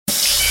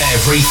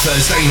Every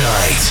Thursday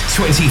night,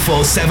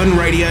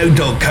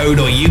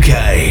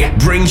 247radio.co.uk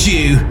brings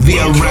you the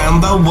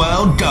Around the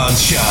World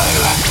Dance Show.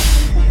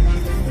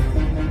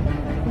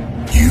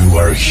 You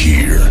are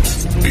here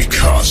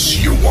because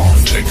you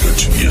want a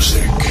good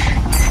music.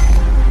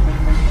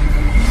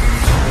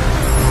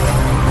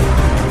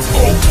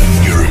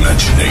 Open your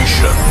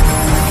imagination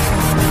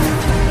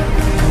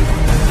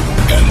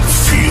and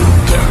feel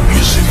the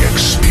music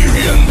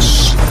experience.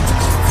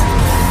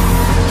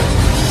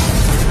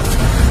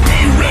 Be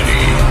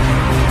ready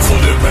for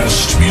the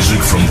best music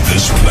from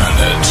this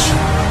planet.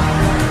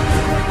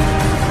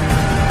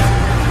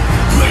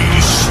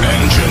 Ladies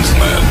and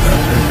gentlemen,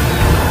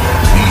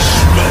 please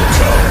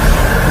welcome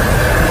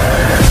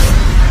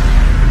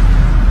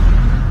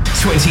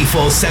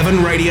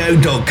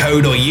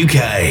 247radio.co.uk.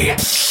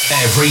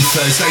 Every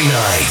Thursday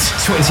night,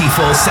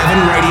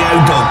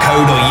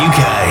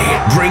 247radio.co.uk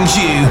brings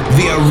you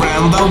the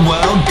Around the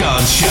World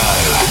Dance Show.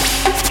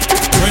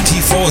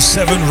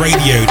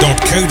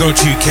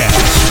 247radio.co.uk,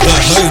 the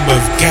home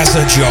of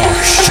Gaza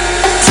Josh.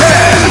 10,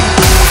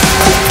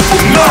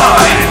 9,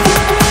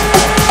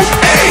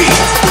 8,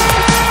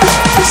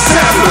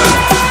 7,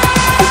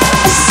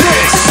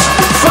 6,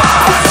 5,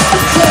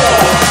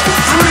 4,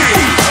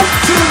 3,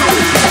 2,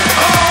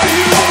 are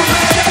you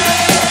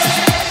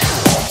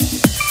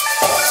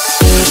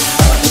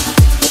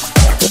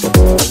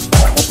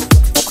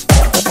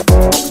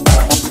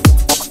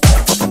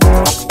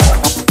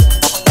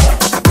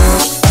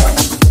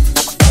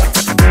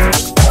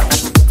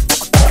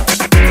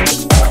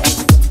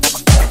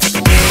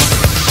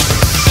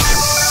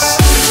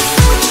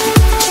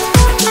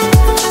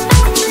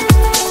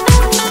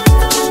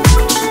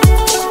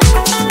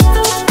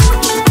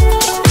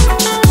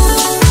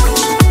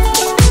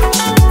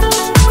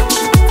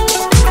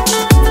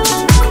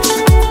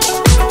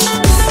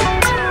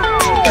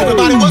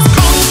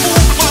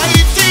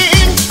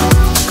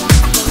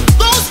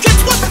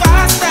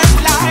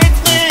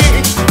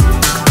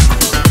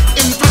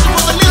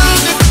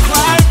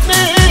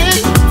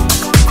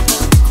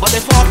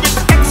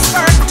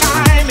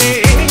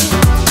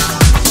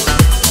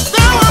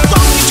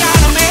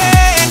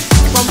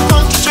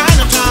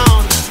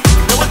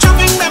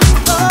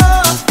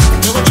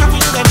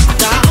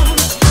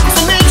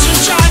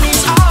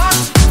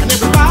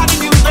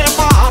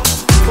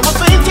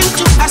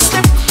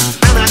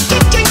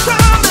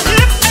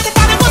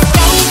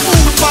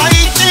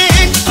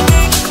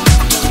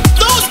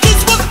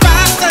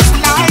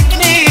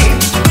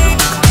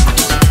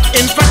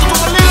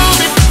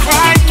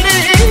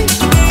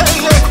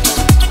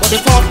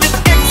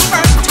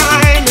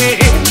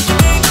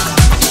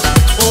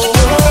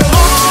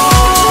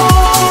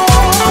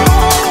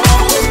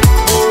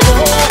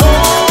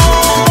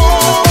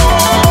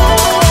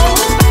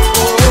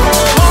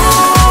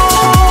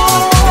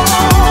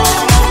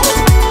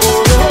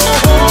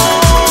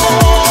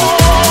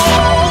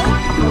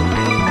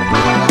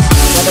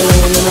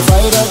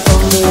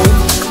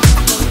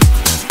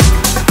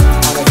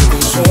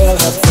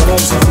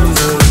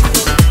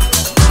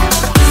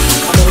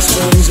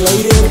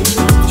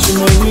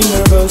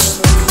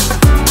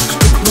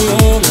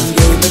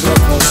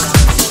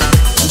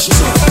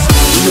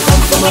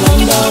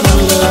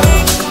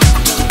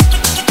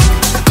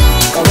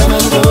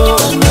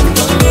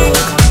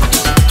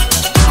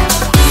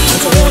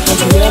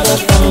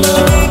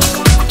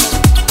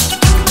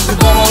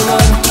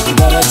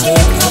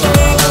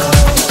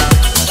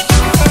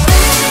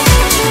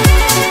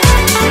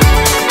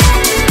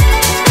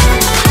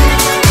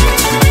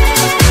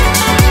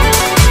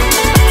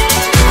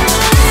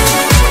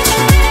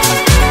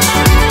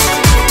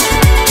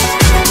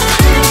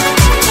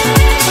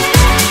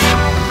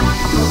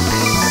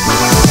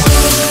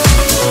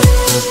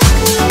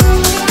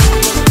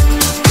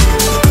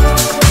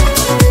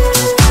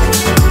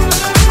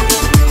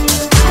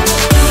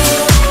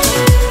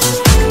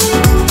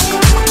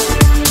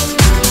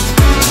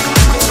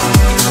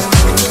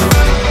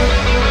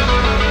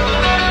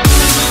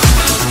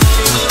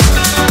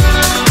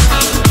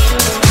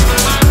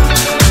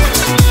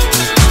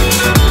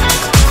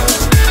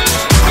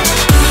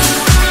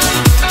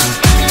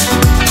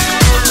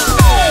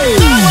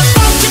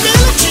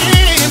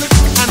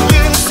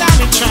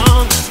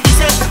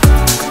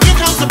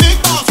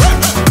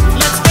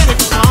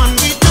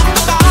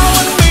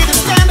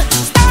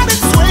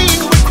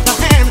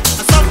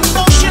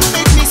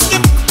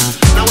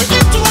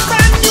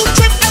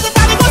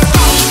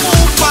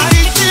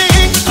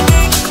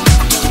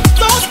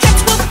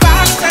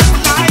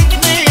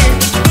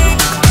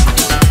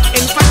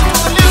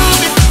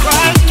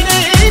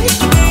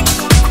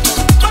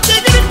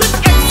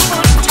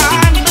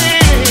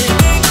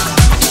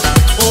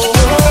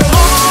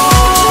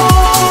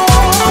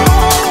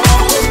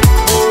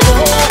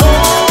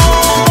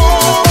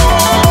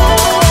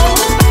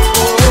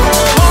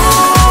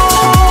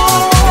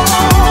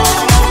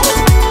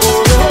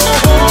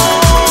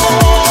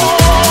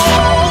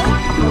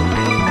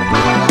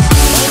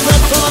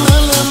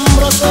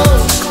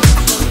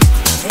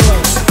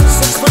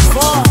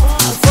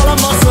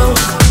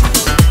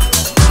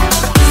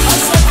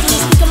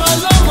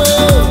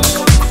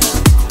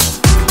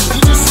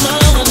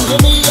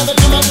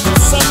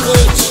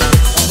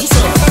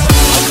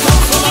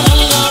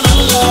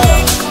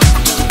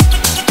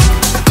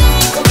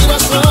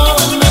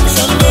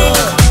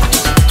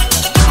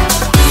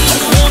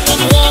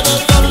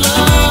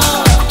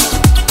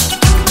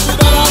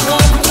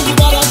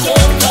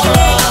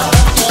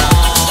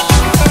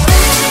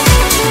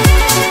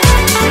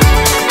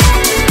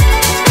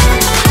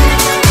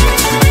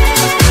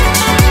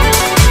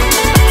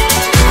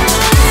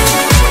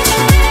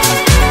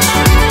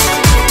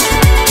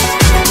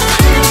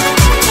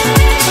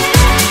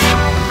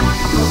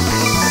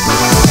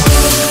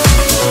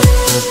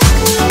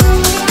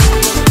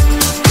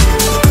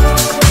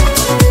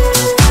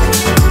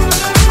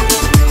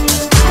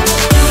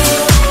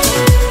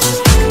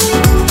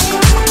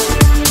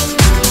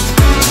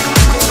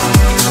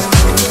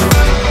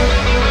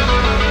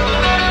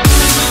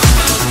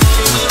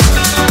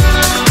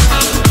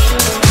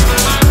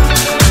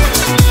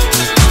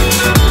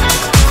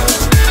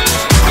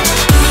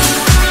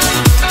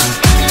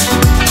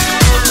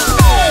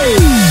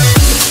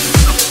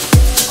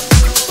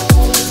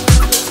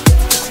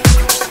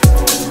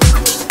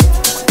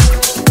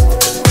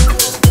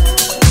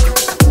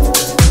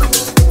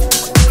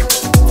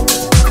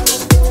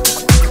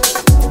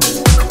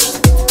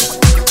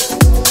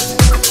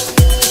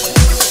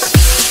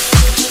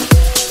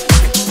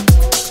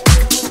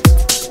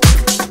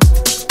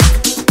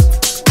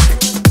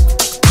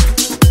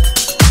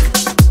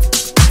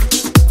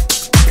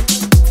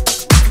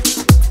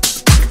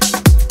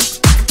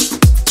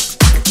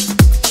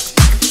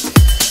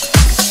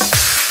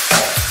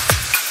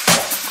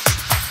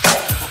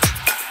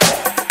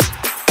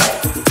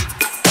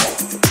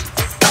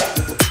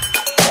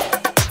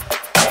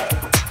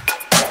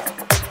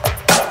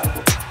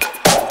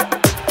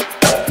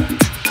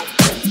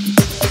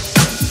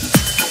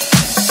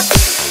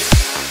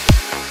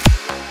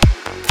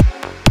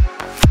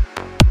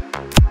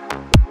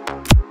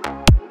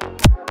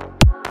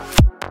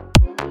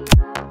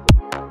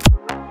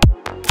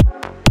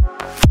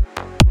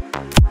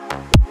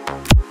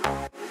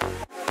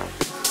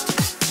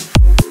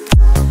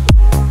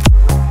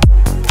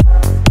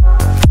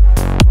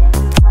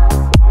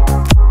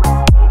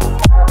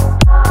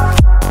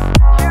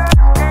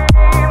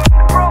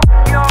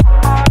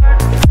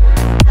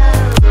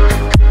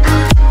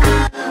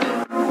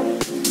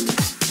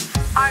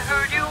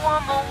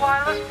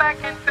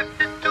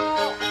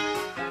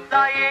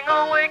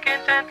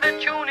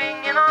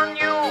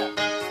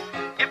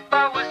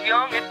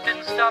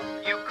stop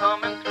you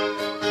coming through.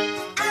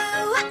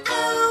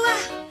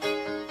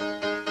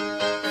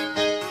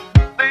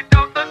 They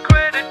took the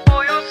credit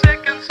for your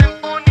second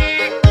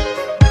symphony,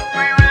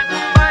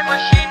 rewritten by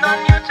machine on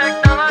new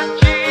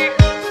technology.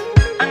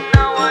 And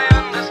now I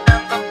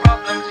understand the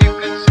problems you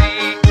could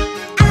see.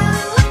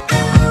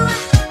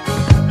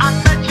 I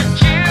met your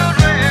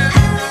children.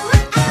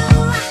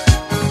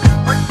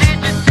 What did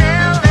you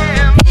tell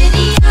them?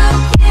 Video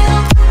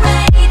killed the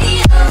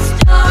radio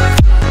star.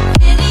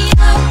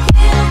 Video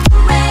killed the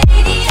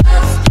radio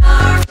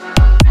star.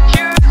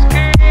 Pictures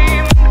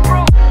came and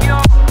broke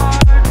your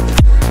heart.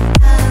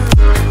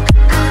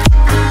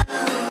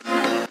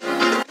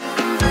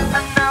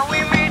 And now we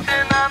meet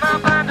in an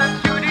abandoned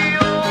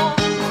studio.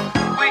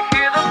 We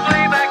hear the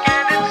playback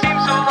and it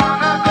seems so long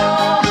ago.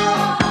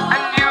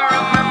 And you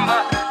remember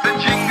the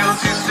jingles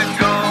used to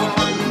go.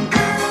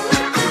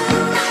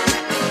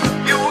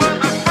 You were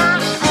the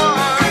first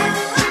one.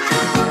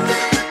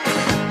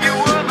 You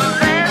were the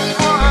last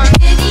one.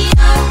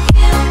 Video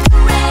killed the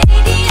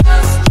radio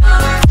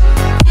star.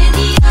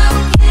 Video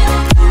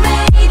killed the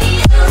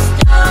radio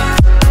star.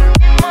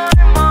 In my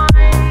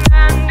mind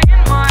and in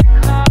my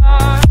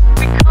car,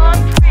 we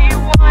can't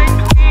rewind,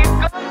 we've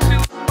gone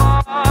too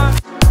far.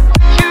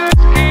 Pictures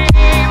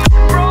came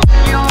and broke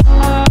your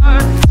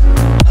heart.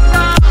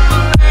 Without the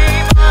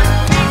blame on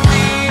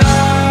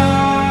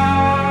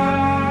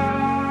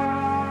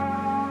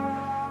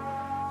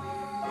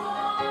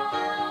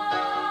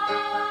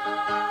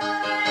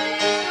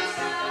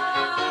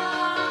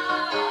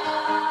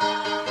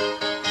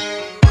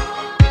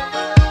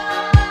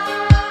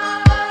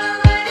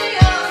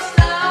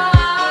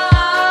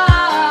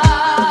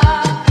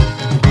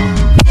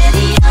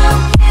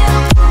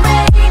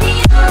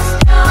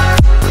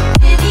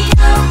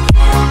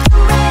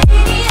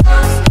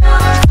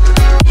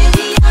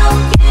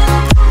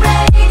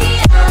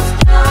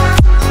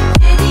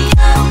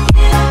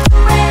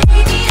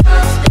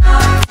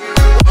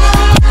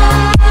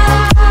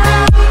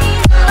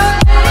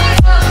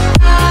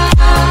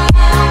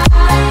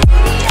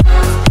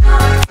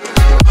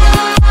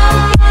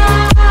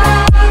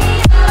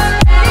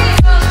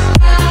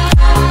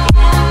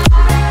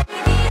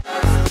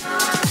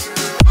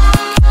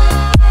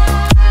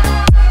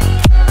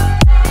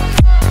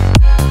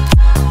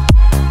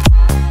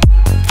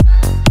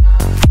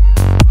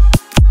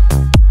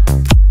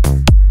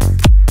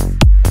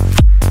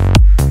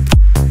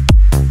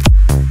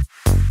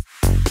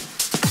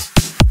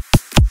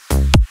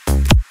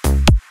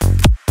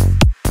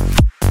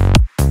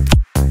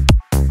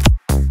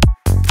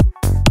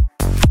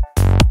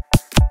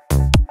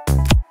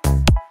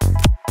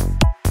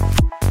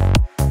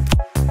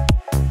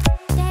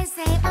They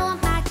say, oh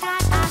my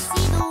God, I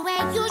see the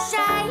way you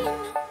shine.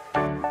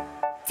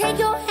 Take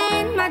your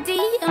hand, my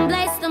dear, and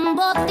place them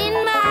both in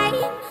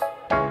mine.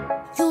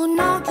 You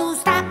know you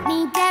stopped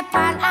me dead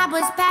while I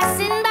was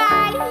passing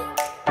by.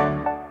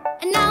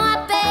 And now I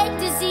beg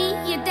to see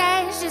you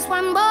dance just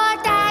one more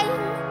time.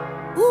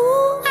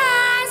 Ooh,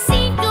 I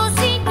see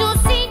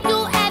you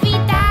every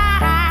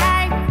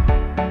time.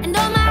 And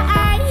oh my,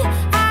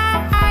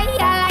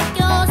 I like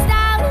your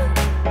style.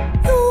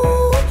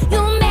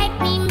 You make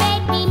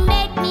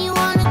me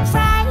wanna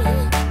cry.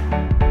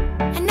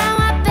 And now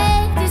I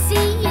beg to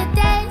see you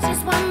dance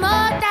just one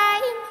more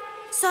time.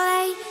 So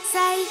they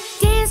say,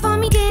 dance for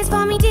me, dance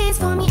for me, dance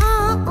for me,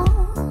 oh, oh.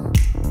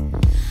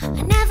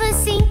 I never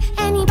seen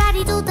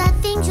anybody do the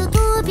things you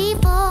do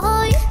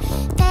before.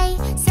 They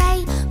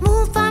say,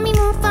 move for me,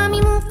 move for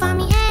me, move for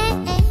me,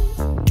 eh, eh.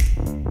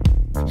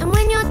 And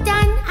when you're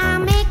done, I'll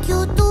make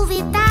you do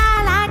it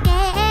all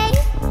again.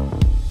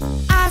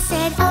 I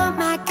said, oh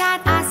my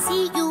God, I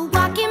see you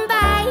walking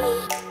by.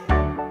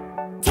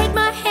 Take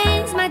my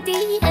hands, my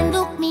dear, and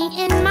look me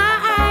in my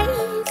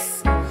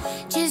eyes.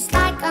 Just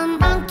like a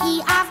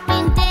monkey, I've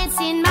been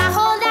dancing my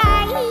whole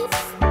life.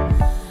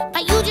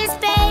 But you just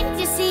beg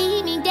to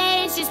see me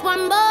dance just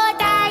one more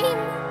time.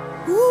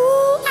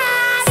 Ooh,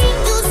 I see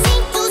you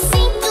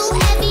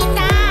every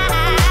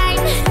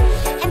time.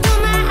 And oh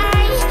my,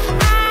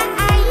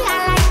 I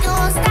like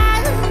your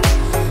style.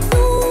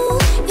 Ooh,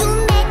 you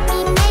make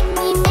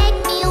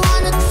me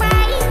wanna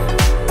cry.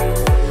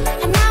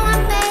 And now I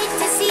beg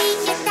to see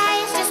you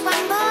dance just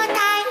one more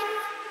time.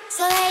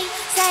 So they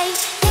say,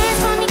 dance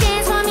for me,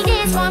 dance for me,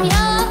 dance for me,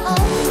 oh,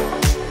 oh.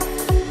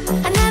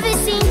 I never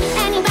seen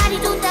anybody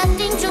do the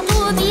things you do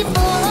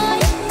before.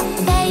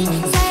 They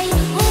say,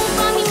 move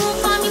for me, move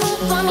for me,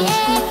 move for me,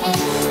 eh, eh.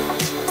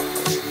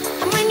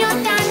 And when you're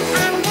done,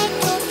 I'll make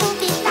you do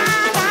it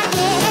all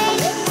again.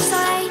 So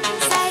they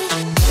say,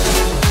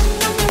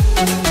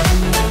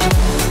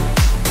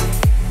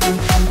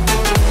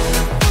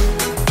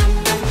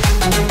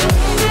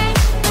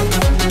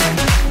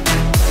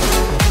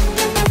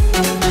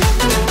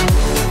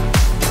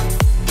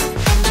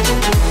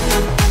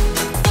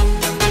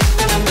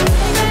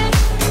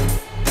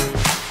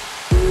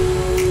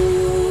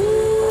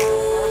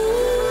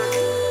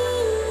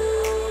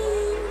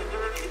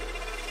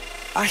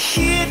 I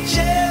hear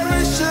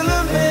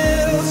Jerusalem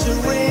bells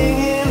are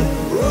ringing,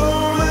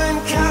 Roman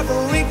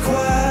cavalry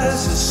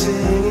choirs are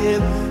singing.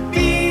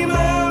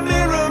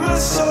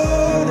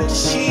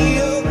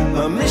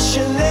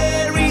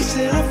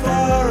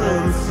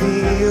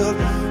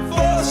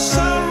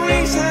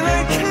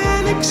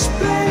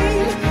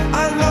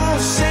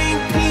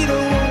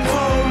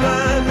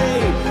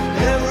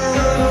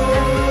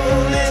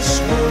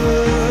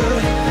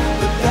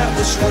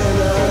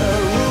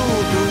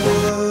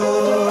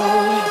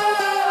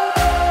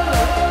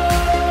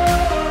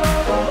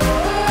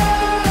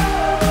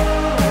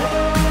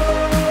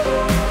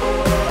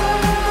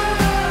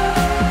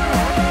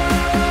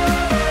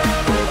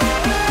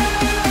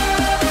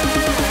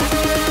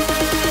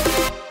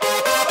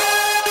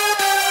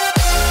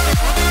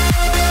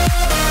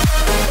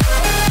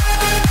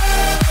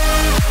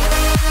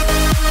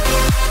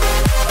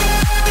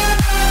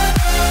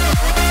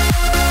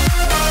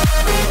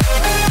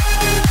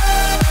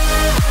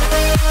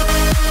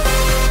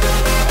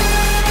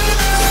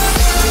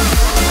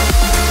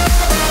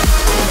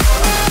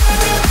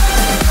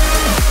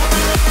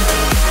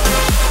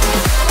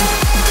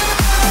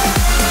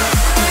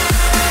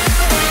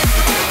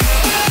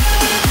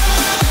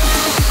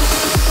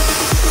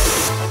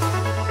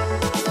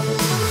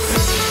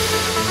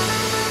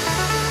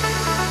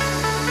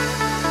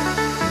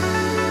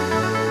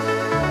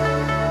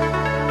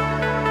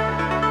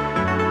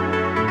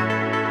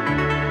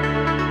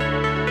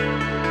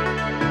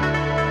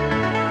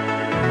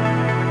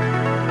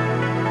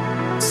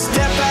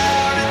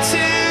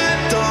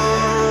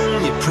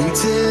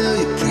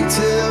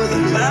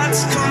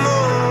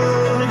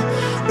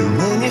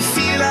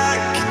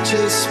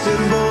 just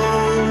been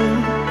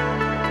born.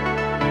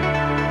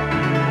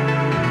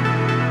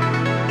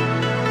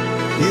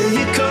 Yeah,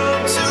 you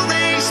come to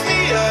raise me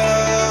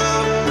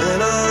up when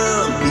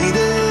I'm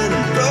beaten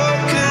and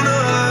broken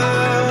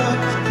up.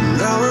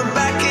 Now I'm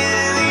back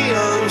in the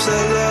arms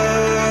of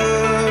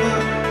love,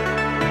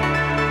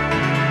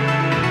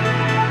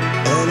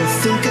 and I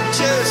think I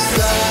just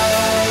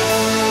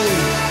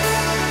died.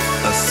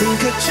 I think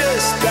I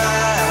just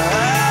died.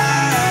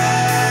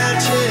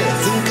 Yeah, I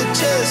think I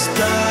just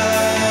died.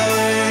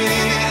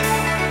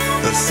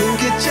 I think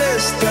I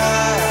just died.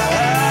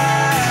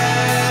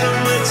 I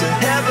went to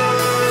heaven.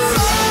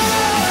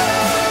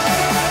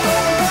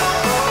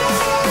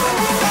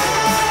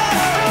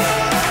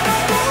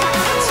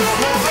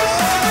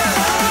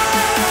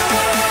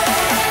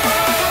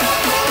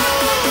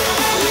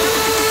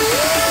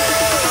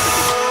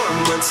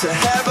 To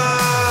heaven.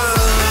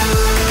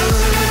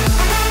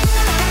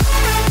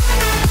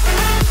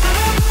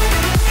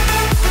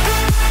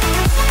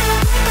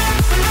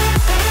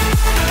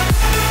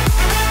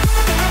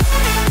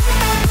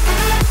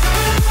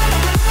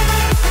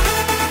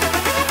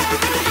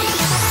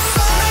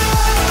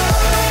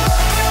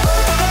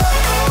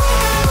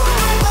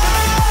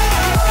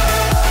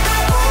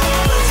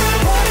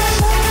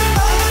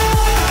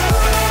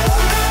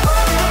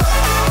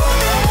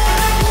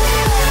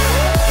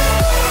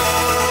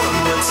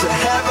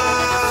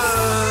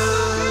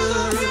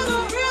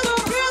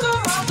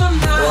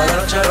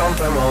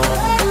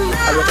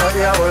 Al otro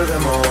día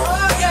volvemos.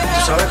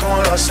 Tú sabes cómo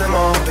lo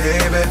hacemos,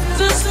 baby.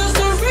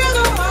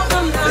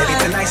 Baby,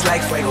 tonight's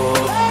like fuego.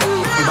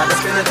 We bout to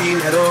spend the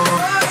dinero.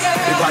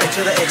 We brought it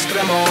to the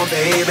extremo,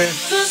 baby.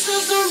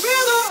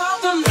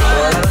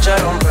 Toda la noche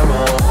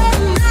rompemos.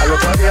 Al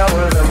otro día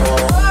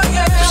volvemos.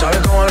 Tú sabes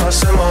cómo lo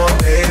hacemos,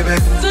 baby.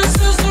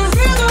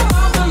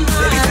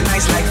 Baby,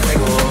 tonight's like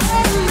fuego.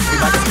 We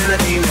bout to spend the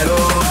dinero.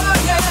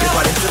 We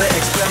brought it to the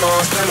extremo,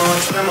 extremo,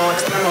 extremo,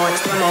 extremo,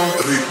 extremo.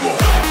 Ritmo.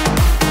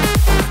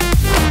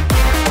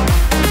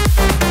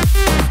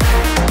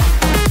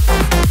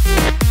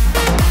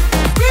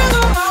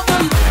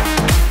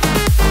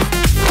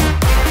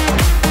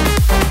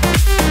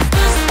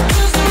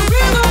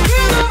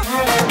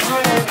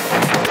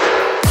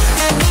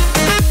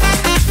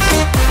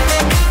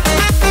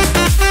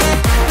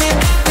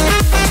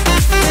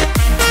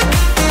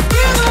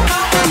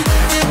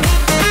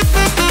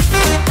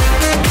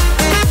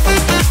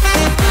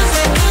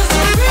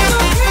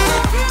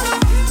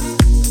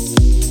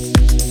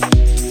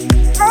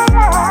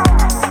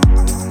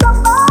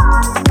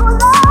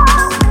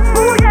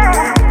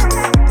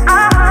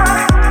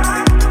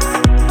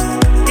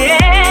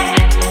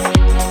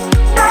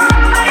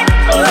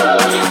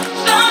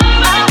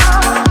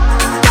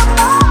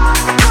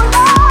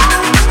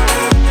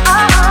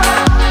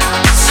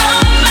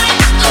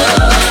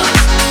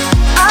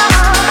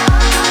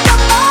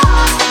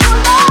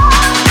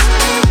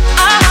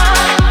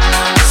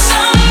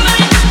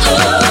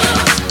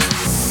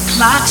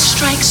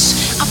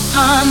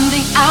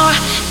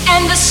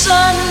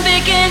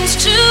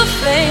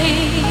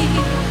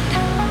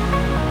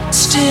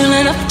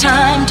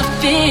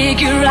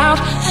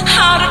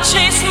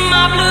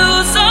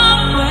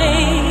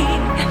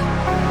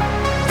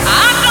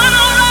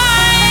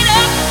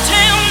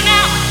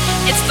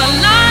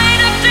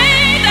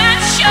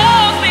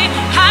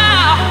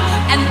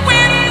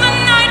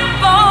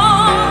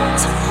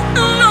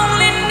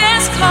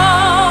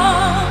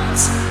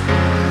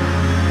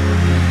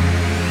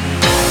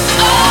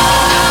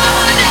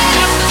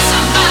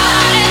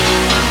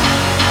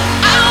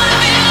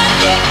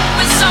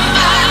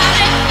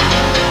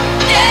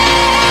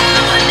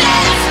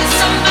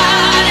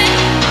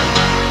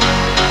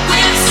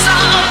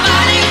 Somebody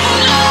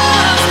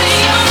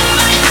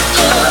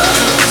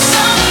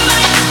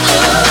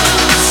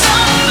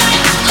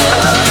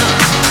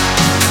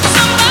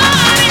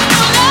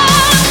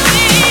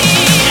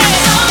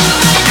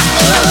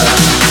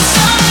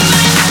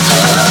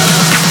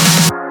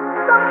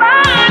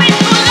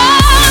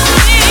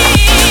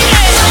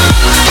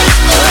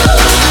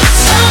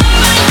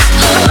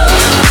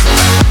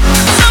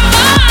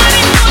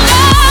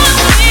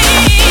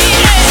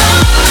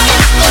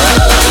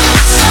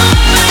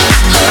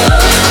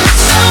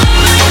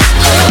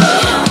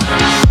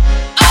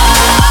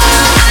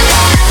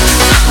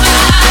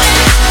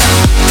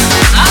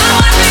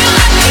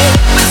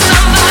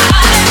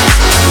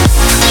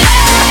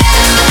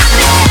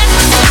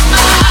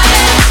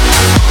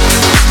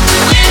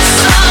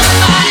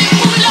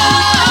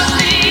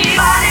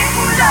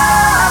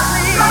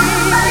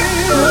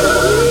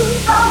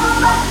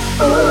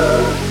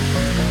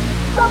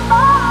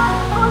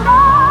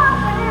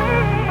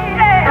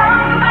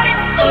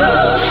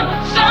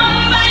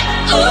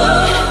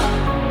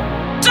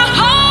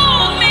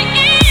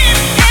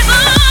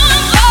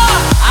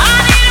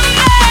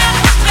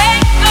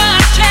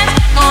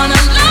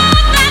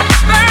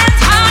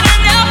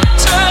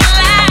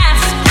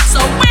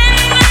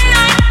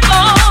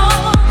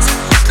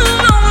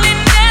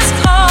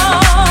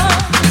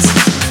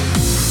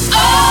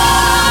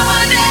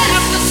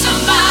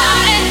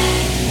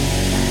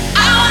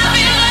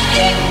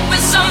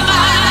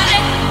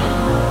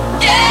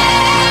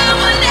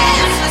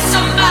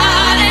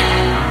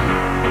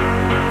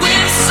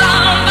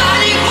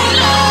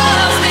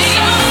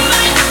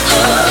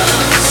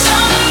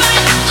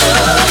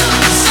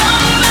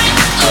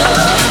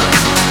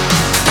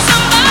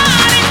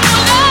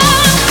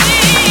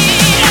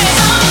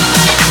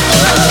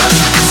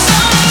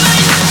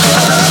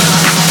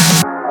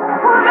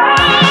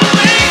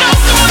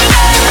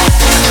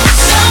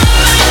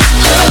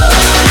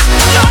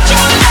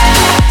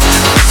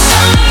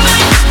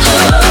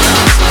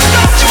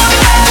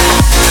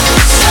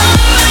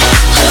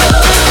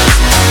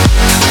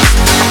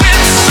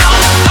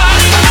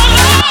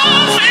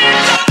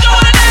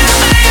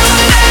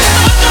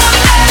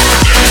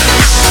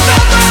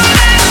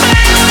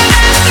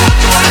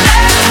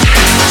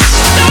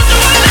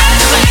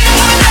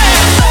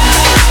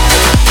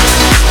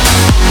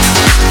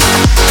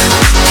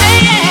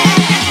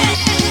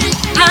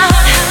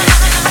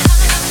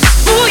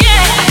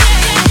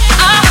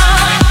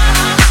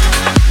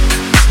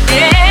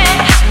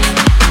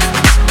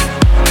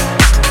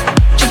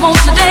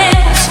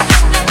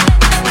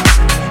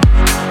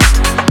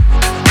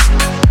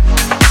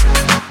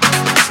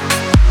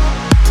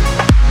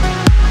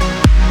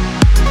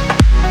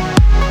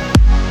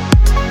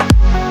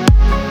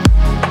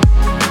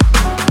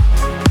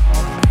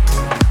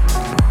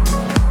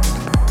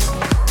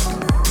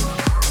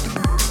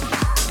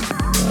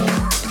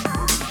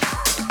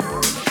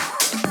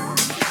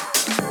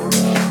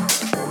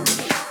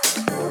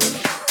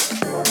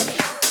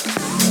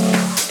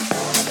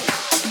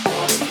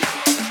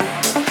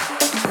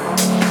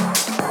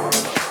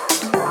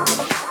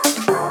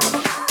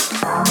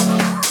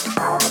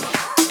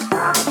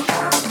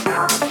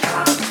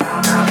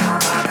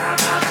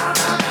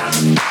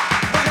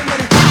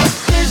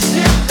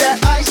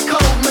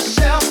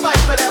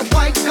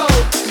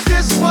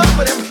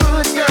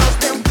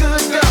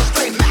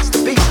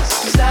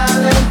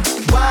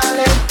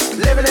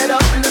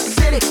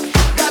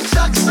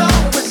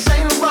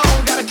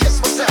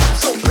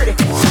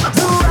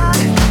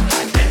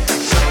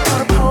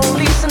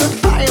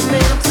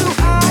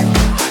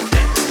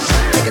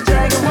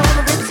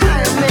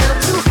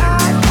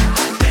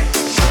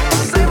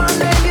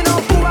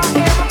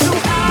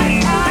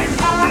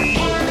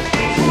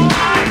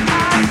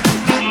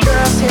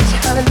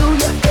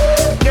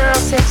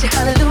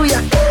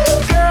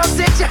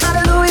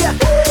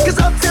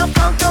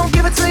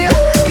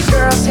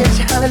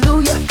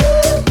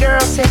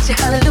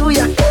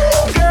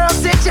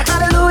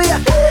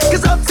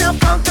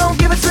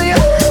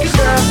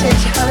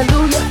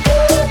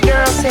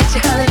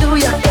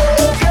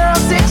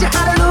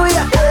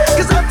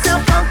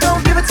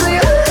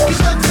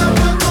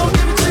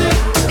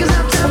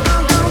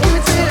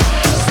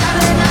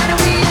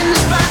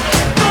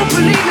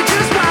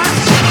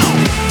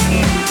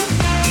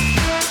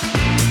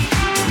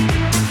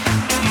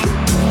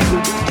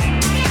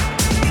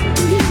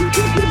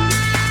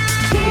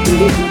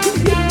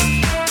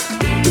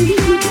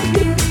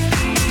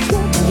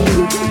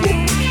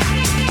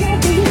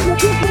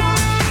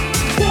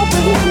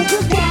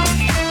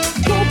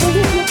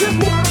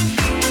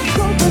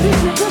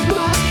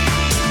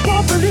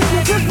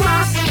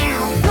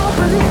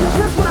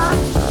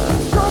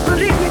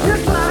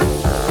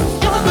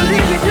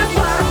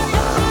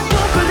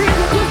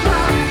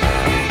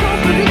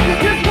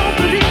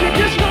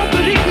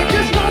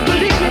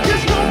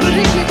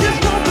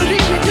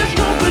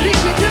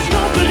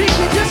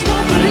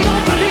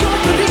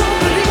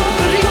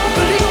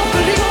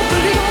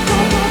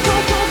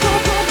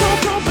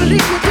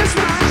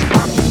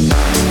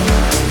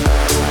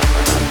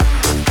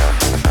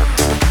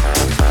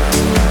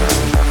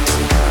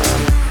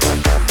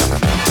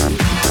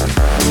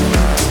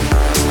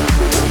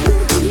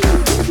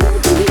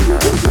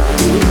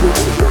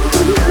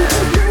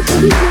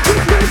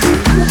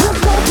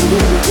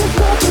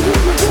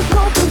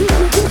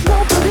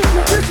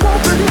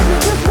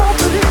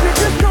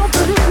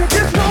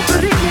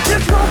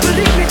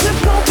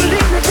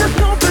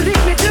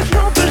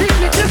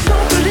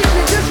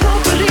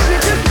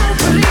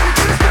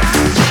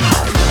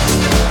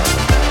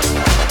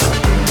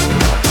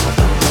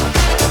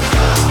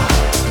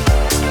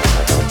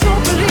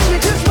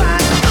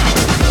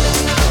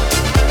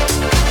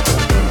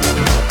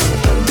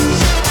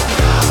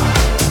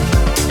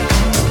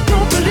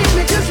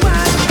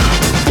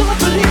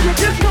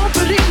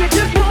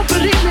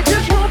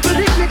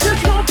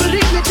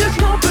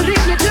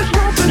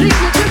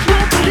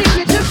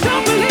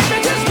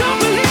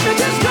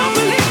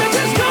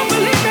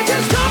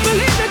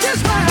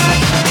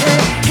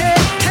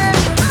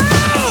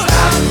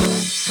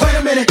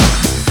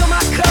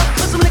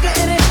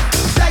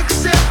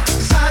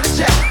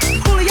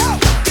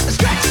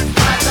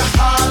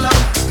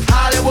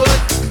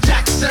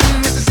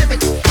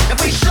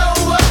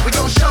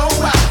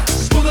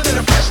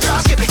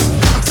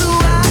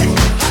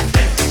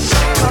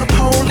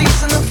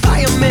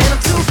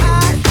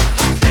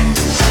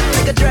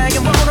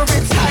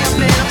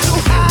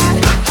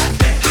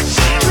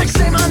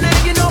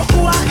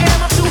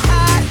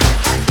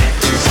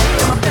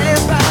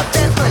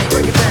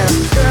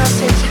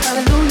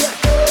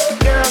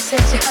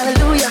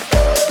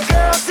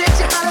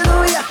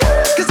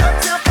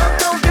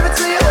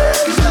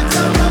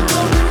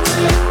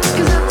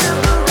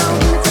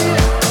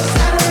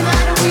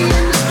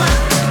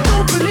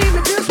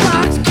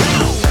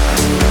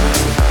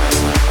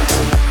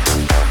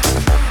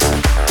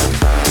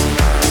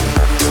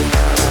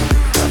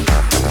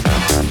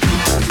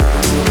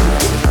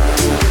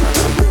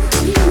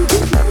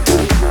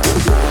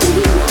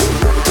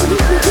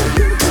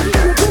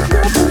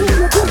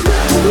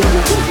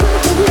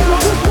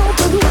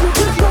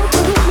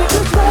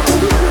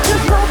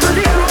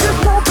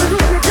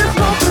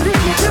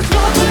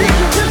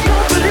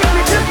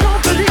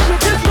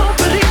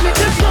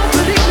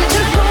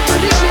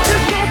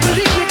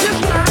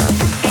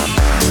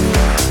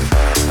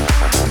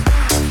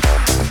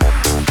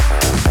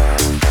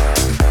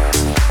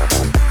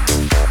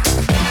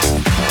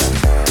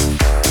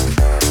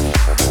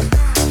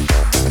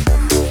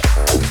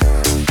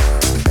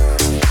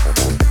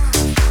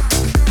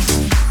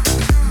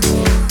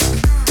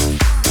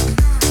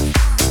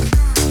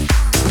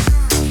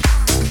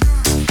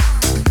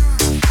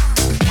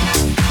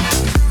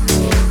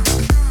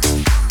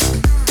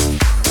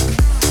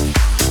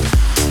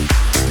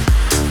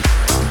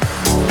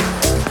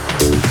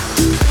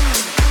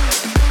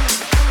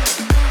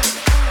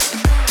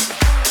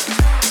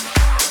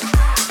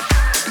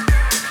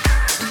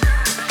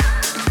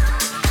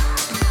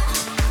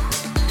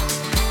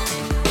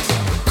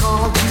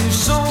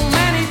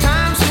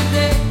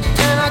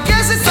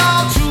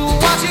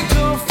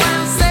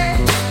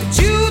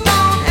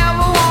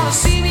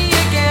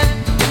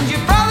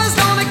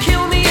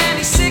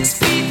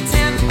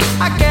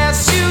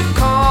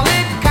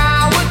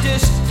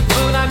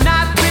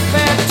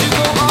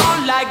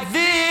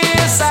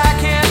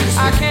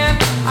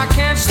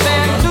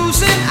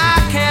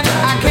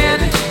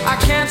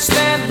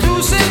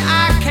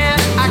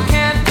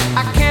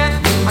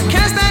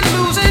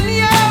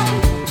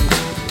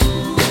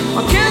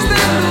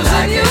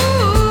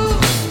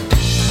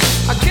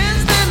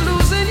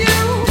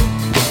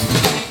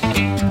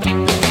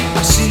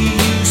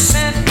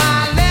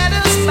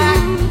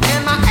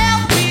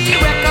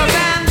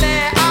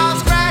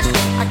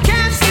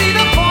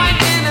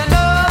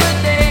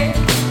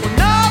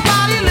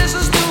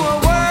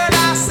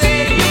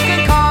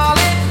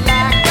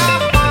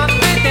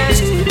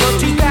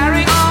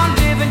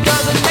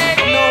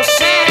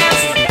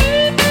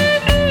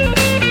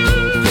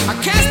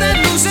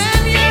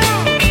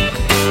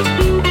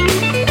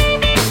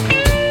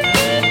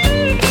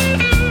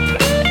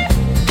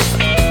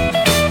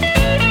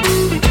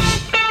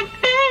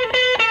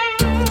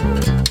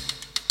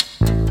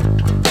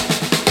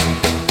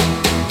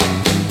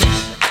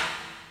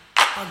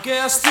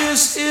guess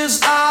this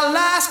is our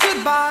last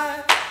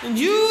goodbye. And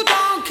you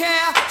don't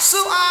care, so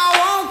I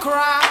won't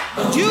cry.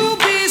 But you'll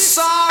be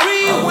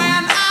sorry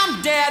when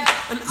I'm dead.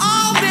 And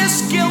all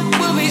this guilt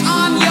will be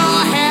on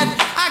your head.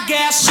 I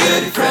guess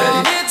you'd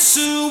call it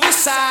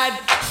suicide.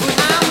 But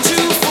I'm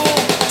too full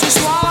to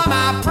swallow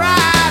my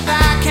pride.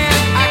 I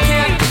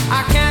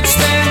can't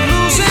stand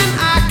losing.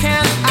 I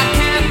can't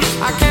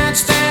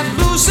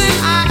stand losing.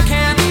 I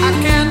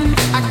can't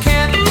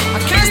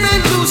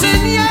stand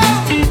losing you.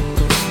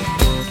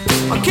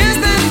 I can't stand losing you. I can't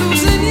stand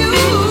losing you.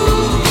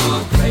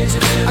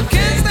 I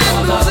can't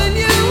stand losing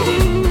you.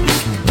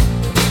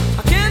 I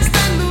can't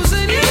stand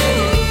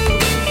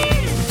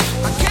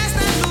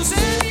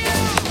losing you.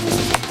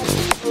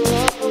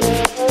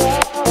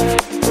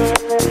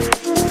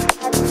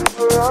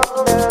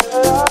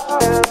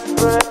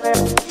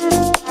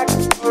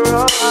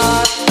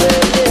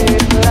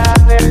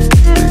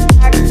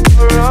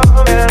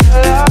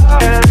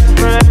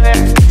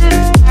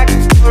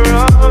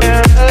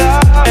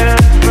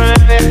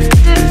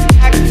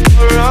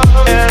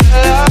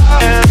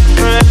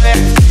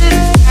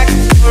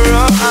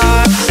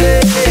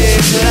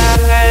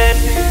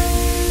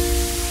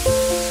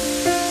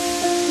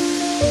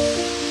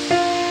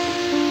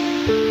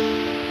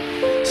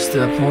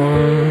 Step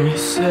one, you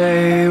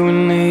say we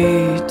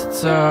need to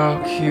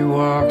talk. He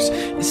walks,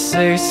 you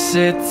say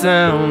sit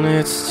down,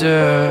 it's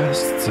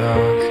just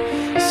talk.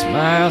 He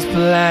smiles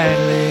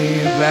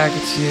politely back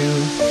at you.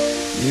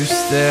 You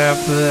stare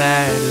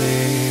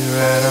politely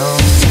right on.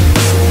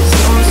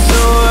 Some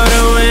sort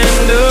of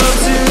window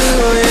to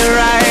your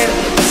right.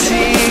 As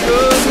he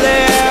goes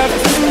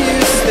left and you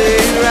stay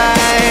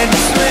right.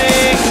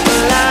 Swing the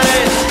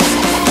line,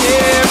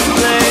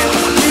 airplane.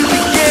 You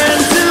begin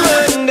to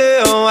wonder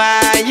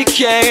why you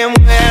came.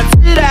 Where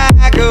did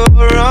I go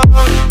wrong?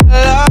 I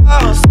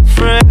lost a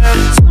friend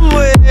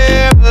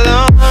somewhere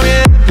along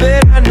in the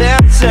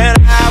bitterness, and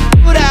I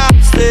put out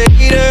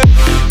later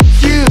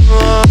you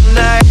all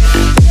night.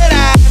 That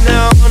I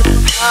know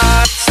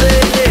I'd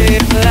say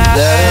let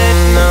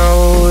them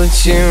know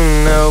that you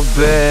know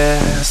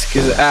best.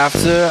 'Cause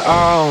after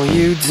all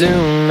you do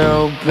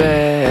know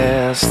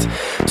best.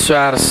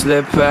 Try to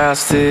slip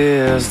past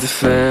his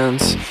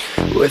defense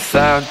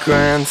without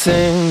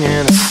granting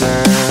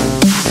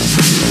innocence.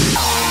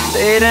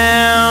 Lay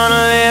down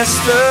a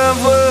list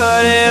of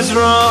what is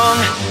wrong,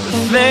 the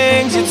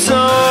things you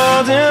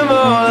told him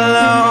all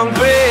along.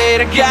 Pray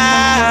to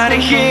God he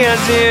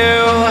hears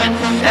you,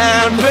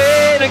 and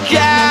pray to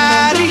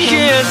God he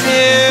hears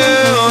you.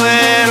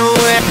 And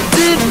where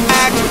did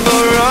I go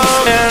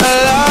wrong? And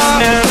along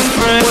and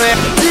friend, where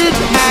did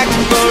I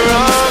go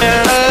wrong?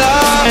 And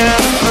along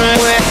and friend,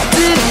 where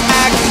did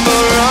I go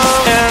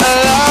wrong? And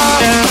along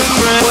and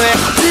friend, where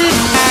did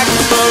I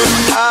go wrong?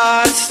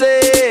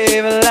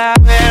 Save a life.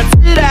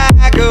 Did I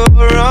go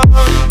wrong?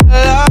 I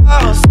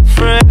lost a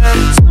friend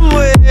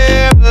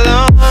somewhere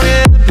along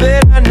in the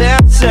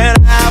bitterness, and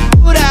I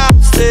put out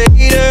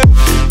later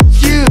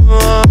you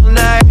all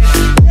night.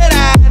 That I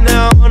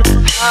know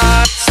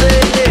I'd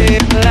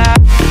save a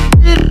life.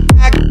 Did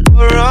I go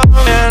wrong?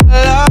 And I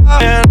lost a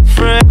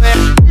friend.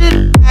 Did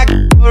I go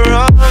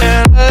wrong?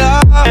 And I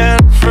lost a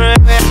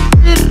friend.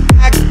 Did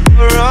I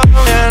go wrong?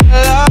 And I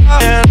lost a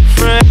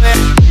friend.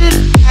 Did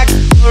I go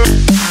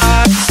wrong?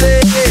 I'd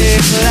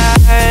save a life.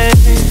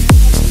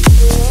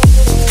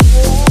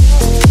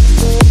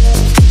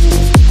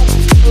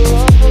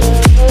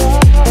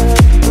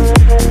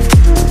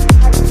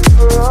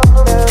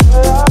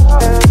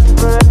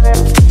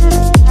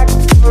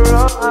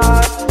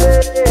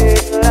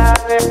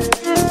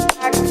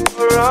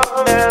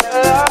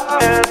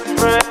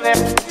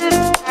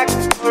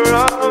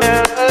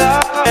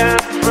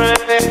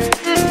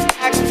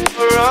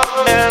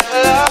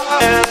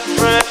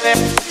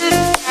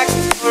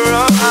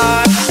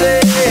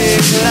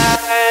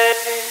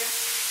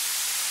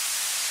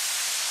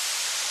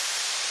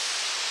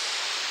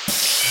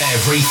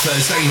 Every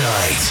Thursday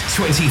night,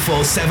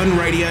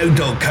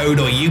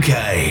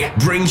 247radio.co.uk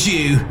brings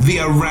you the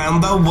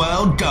Around the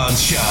World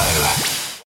Dance Show.